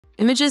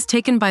Images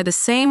taken by the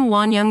same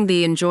Wonyoung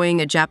enjoying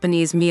a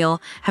Japanese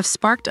meal have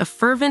sparked a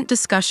fervent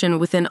discussion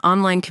within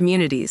online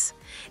communities.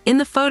 In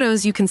the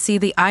photos, you can see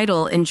the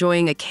idol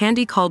enjoying a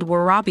candy called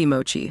warabi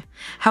mochi.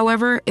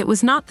 However, it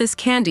was not this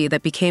candy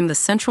that became the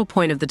central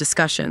point of the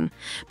discussion,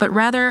 but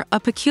rather a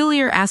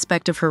peculiar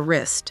aspect of her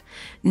wrist.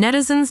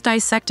 Netizens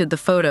dissected the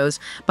photos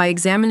by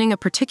examining a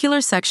particular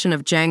section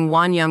of Jang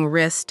Wonyoung's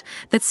wrist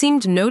that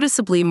seemed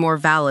noticeably more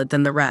valid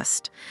than the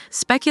rest.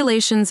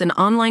 Speculations in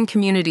online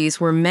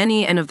communities were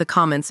many, and of the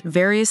comments,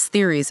 various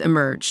theories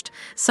emerged,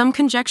 some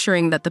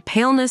conjecturing that the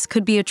paleness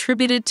could be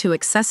attributed to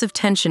excessive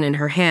tension in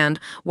her hand,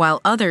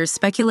 while others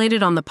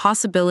speculated on the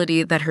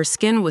possibility that her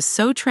skin was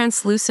so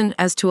translucent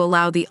as to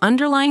allow the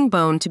underlying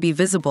bone to be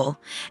visible,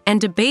 and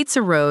debates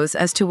arose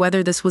as to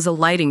whether this was a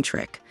lighting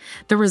trick,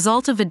 the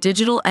result of a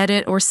digital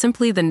edit, or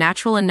simply the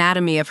natural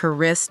anatomy of her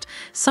wrist.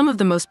 Some of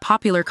the most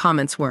popular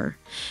comments were,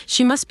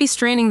 "She must be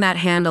straining that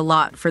hand a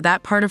lot for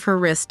that part of her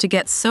wrist to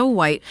get so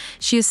white.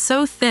 She is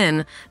so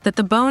thin that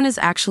the bone is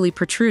actually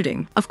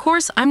protruding." Of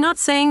course, I'm not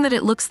saying that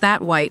it looks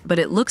that white, but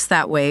it looks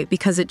that way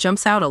because it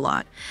jumps out a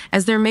lot,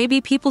 as there may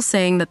be people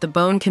saying that the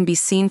bone can be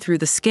seen through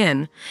the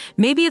skin.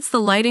 Maybe it's the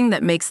lighting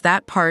that makes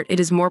that part it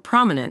is more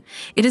prominent.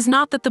 It is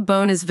not that the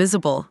bone is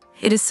visible.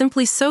 It is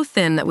simply so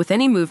thin that with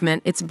any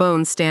movement, its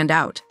bones stand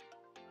out.